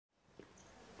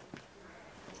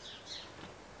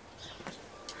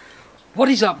What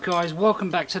is up, guys? Welcome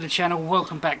back to the channel,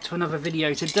 welcome back to another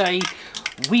video. Today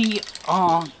we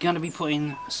are going to be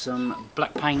putting some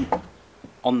black paint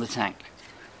on the tank.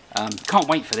 Can't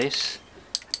wait for this.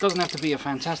 It doesn't have to be a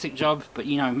fantastic job, but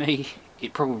you know me,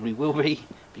 it probably will be,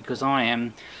 because I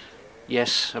am,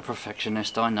 yes, a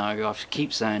perfectionist. I know, I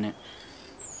keep saying it.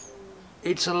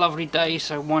 It's a lovely day,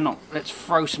 so why not, let's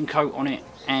throw some coat on it,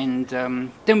 and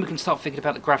then we can start thinking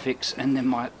about the graphics. And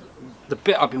then the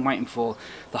bit I've been waiting for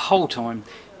the whole time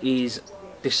is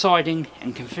deciding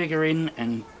and configuring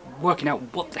and working out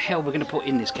what the hell we're going to put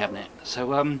in this cabinet. So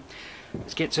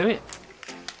let's get to it.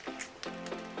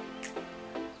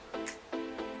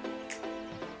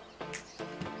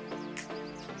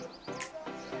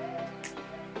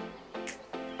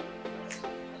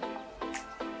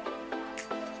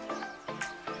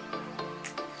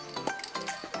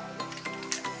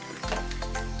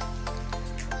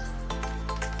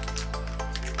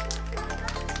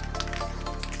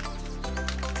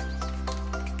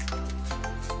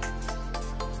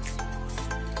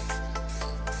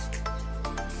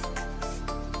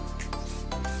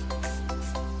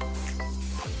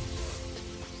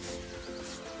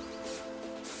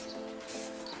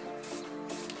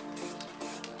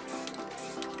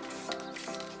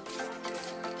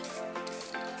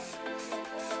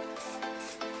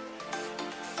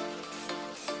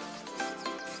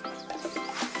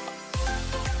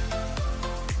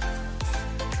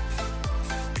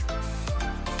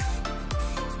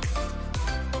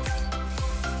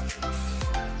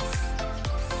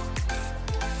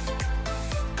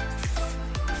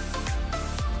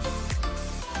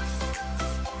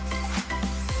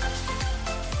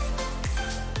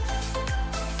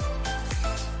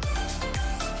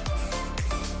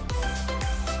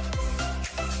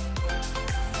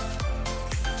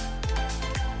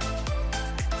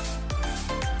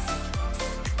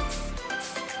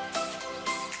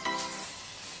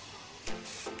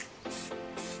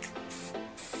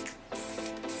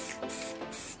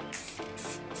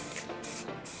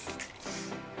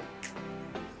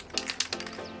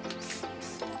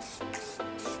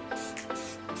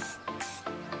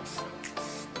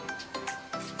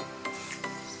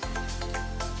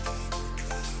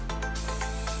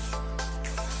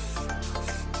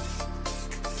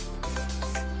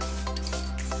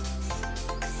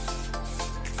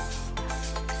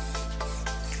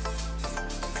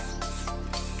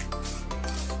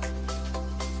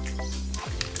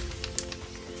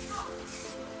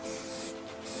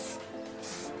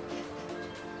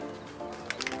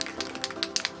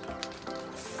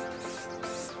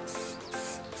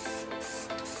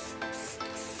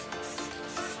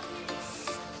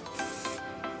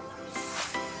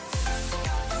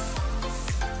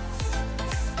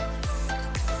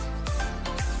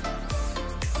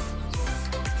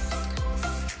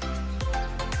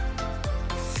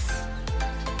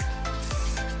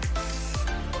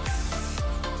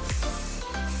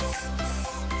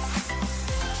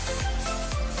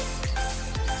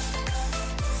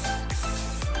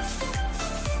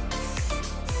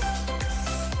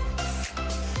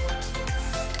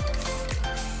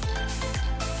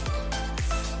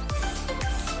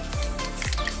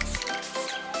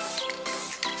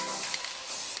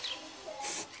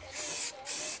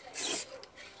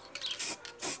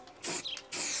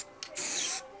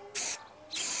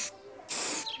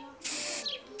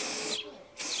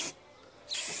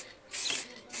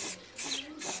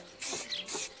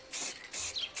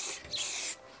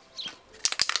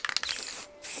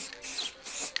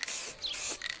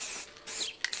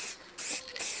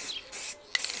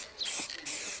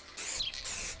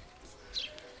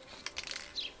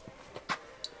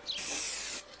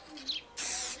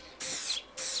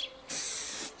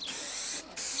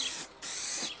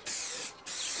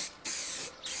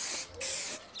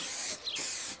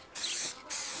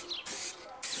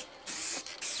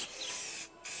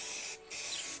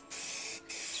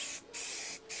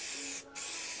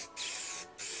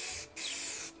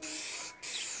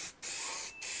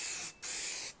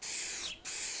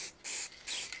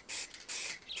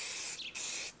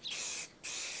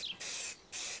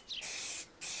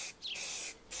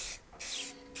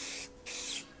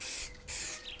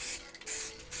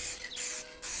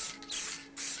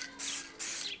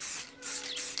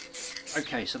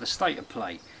 Okay, so the state of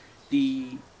play.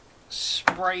 The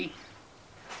spray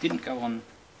didn't go on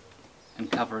and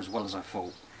cover as well as I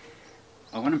thought.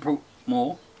 I went and brought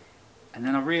more, and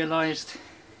then I realised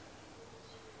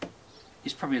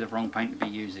it's probably the wrong paint to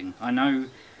be using. I know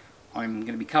I'm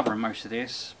going to be covering most of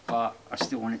this, but I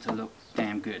still want it to look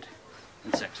damn good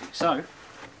and sexy. So,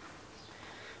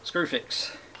 screw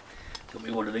fix. Got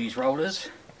me one of these rollers,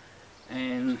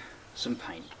 and some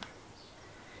paint.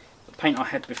 The paint I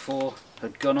had before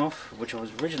had gone off, which I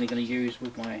was originally going to use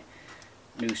with my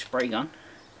new spray gun.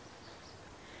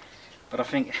 But I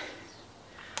think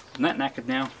I'm that knackered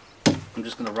now, I'm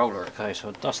just going to roller it. Okay, so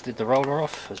I dusted the roller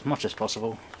off as much as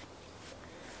possible.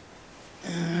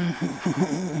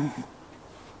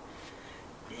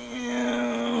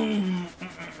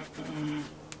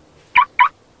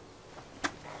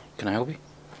 Can I help you?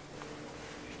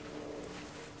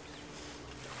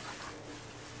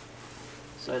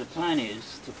 So the plan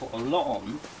is to put a lot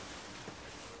on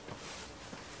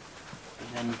and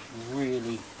then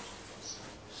really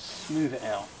smooth it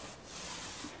out.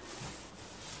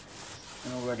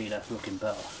 And already that's looking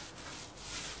better.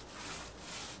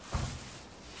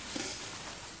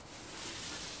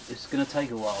 It's going to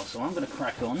take a while, so I'm going to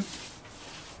crack on.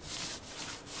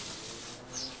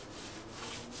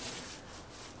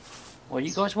 While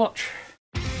you guys watch.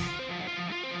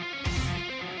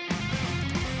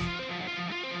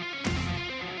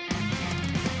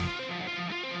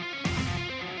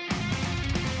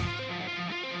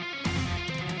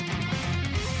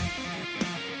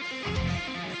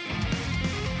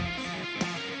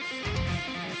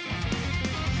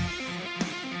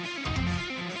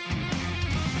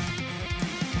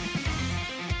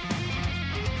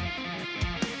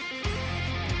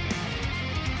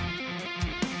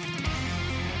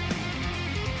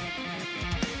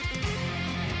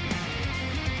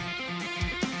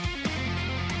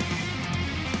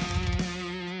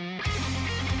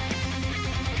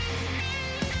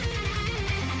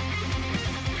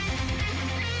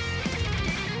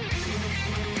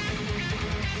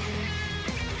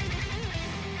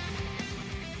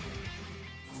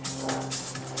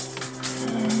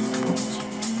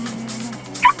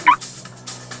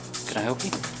 Can I help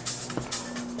you?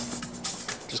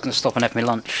 Just going to stop and have my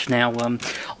lunch now.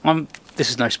 This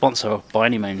is no sponsor by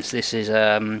any means. This is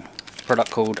a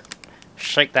product called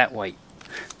Shake That Weight,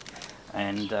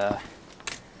 and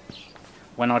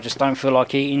when I just don't feel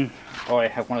like eating, I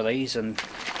have one of these and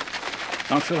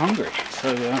don't feel hungry.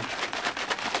 So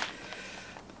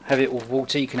have it with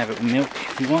water. You can have it with milk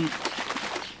if you want.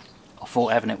 I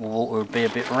thought having it with water would be a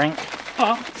bit rank,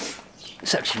 but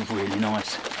it's actually really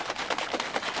nice.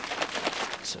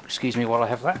 So excuse me while I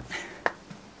have that.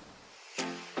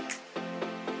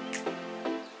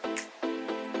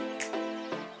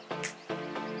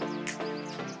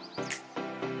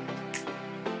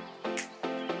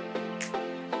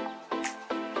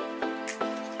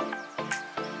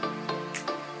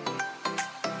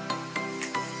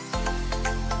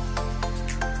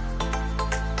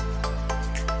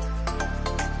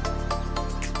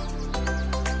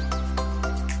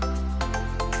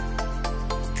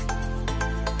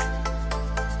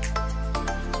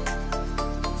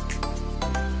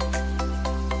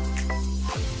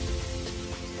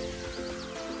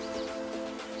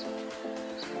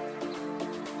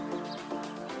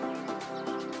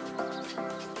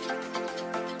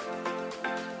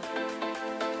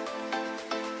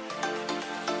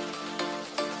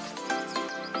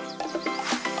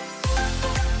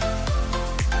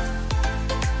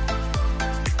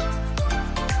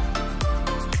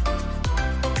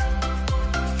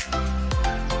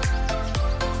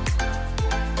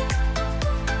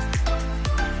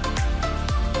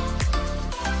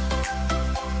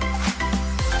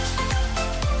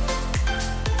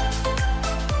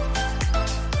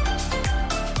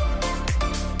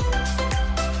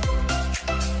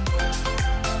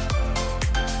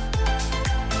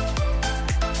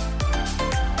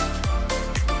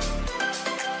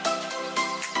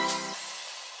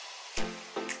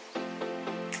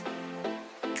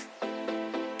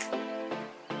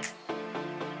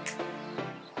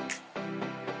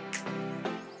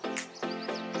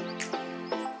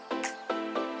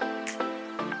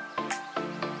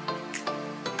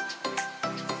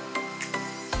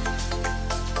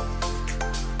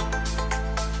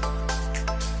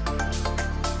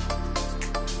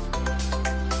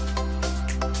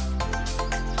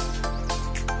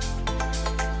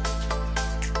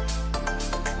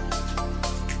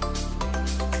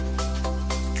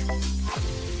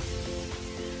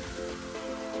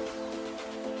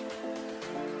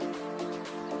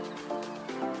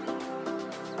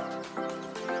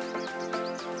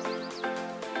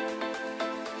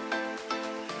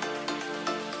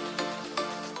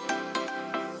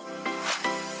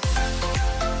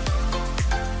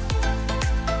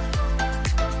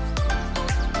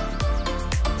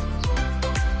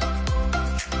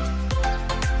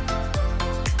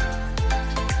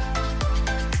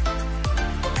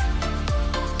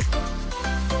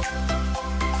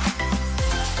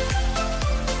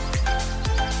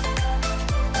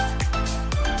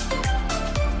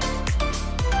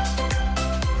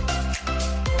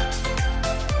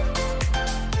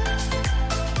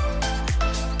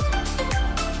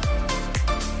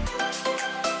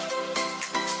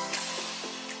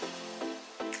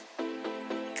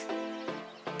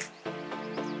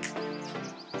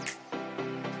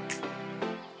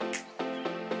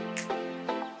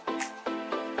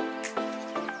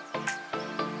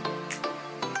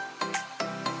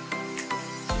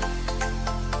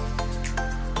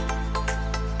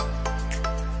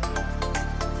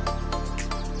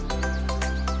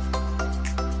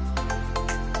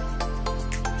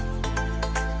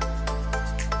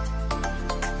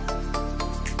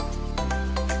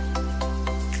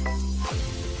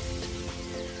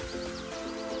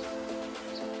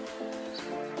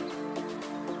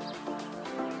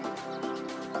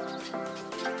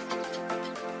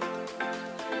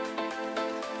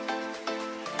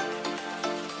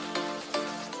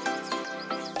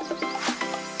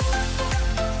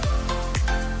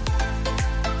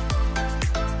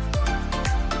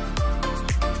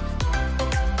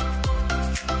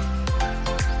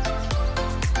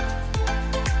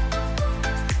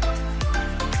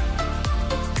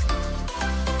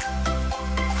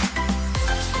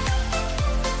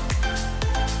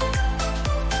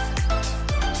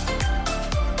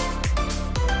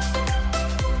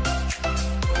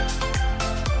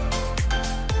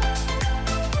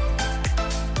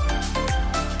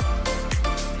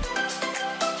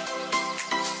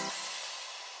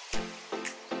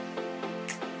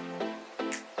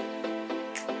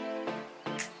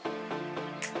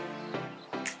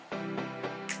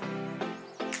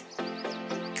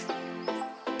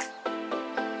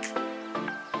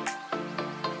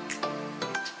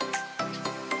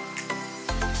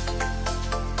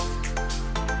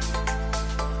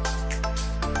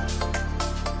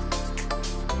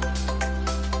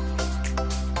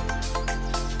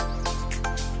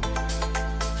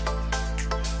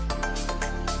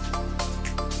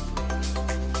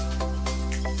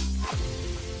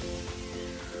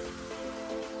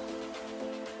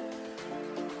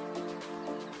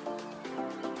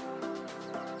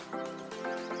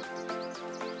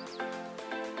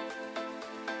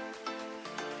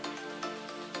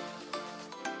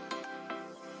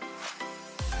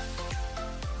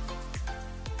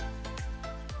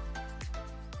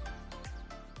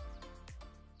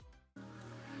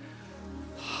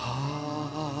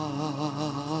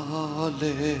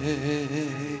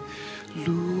 Hallelujah.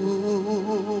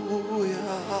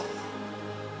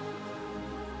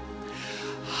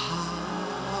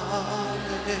 Hallelujah.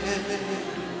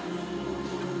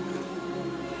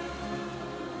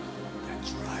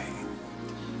 That's right.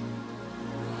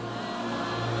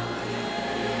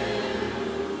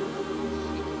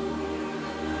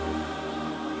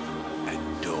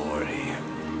 Adore him.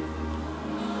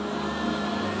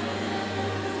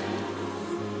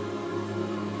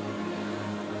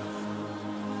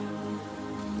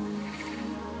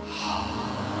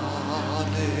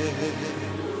 Hallelujah.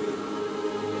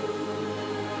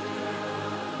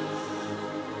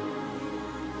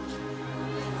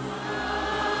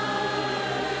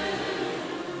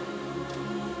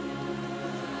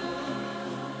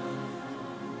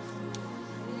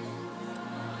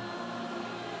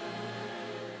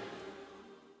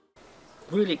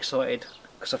 Really excited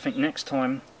because I think next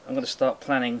time I'm going to start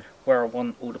planning where I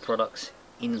want all the products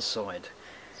inside,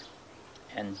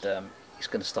 and it's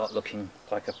going to start looking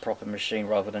like a proper machine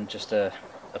rather than just a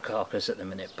carcass at the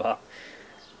minute. But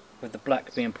with the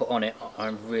black being put on it,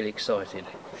 I'm really excited.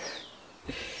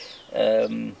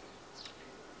 It's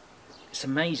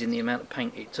amazing the amount of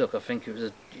paint it took. I think it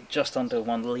was just under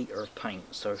 1 litre of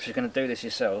paint. So if you're going to do this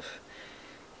yourself,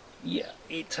 yeah,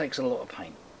 it takes a lot of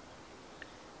paint.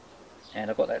 And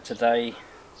I got that today,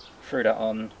 threw that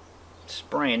on,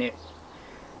 spraying it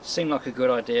seemed like a good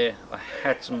idea. I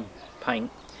had some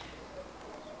paint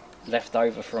left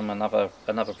over from another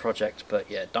project,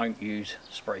 but yeah, don't use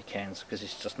spray cans because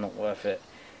it's just not worth it.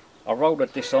 I rolled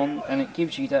this on and it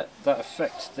gives you that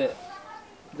effect that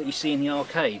you see in the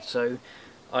arcade, so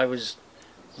I was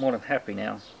more than happy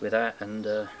now with that, and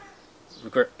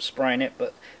regret spraying it,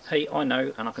 but hey, I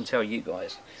know and I can tell you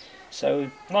guys. So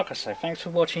like I say, thanks for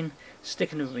watching,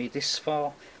 sticking with me this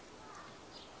far.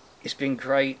 It's been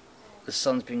great, the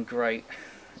sun's been great,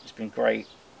 it's been great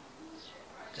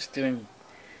just doing,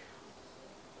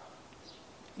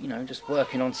 you know, just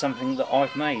working on something that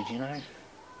I've made, you know.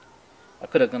 I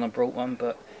could have gone and brought one,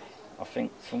 but I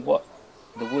think from what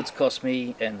the woods cost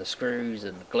me and the screws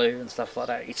and the glue and stuff like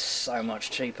that, it's so much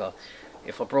cheaper.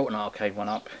 If I brought an arcade one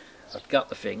up, I'd gut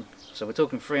the thing. So we're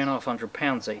talking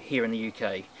 £350 here in the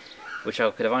UK, which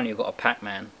I could have only got a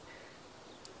Pac-Man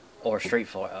or a Street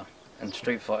Fighter, and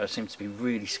Street Fighter seems to be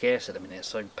really scarce at the minute.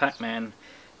 So Pac-Man,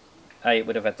 it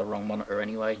would have had the wrong monitor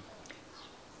anyway.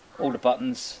 All the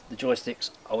buttons, the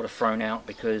joysticks, I would have thrown out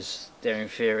because they're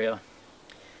inferior.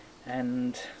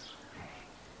 And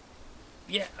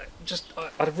yeah, just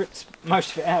I'd have ripped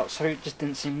most of it out, so it just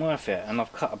didn't seem worth it. And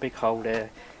I've cut a big hole there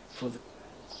for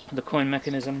the coin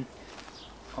mechanism.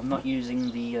 I'm not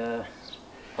using the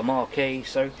a marquee,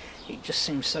 so it just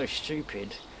seems so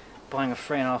stupid buying a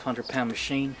 £350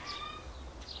 machine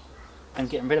and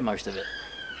getting rid of most of it.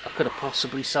 I could have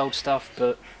possibly sold stuff,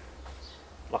 but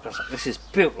like I said, this is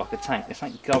built like a tank. This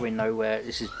ain't going nowhere.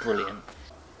 This is brilliant.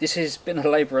 This has been a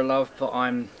labour of love, but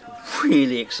I'm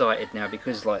really excited now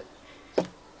because, like,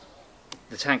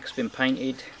 the tank's been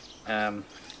painted.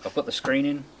 I've got the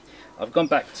screening. I've gone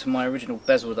back to my original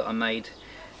bezel that I made,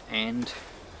 and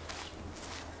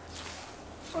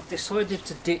I've decided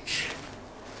to ditch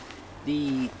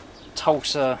the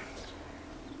Tulsa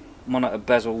monitor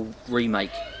bezel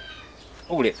remake.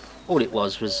 All it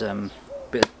was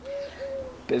bit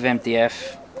of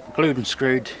MDF, glued and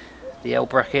screwed the L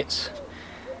brackets,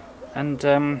 and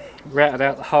routed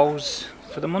out the holes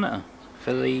for the monitor,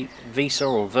 for the Visa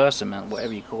or Versa mount,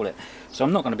 whatever you call it. So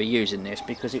I'm not going to be using this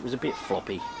because it was a bit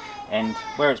floppy, and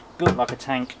where it's built like a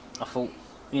tank, I thought,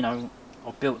 you know,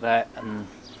 I've built that and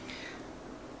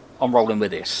I'm rolling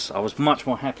with this. I was much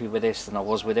more happy with this than I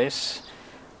was with this.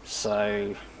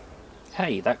 So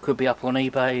hey, that could be up on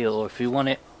eBay, or if you want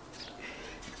it,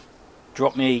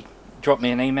 drop me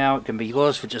an email. It can be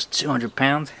yours for just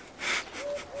 £200.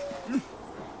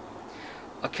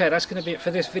 Okay, that's going to be it for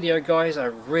this video, guys. I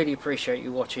really appreciate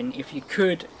you watching. If you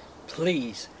could,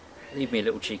 please leave me a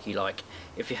little cheeky like.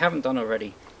 If you haven't done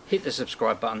already, hit the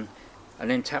subscribe button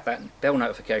and then tap that bell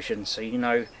notification so you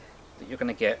know that you're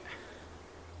going to get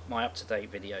my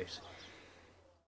up-to-date videos.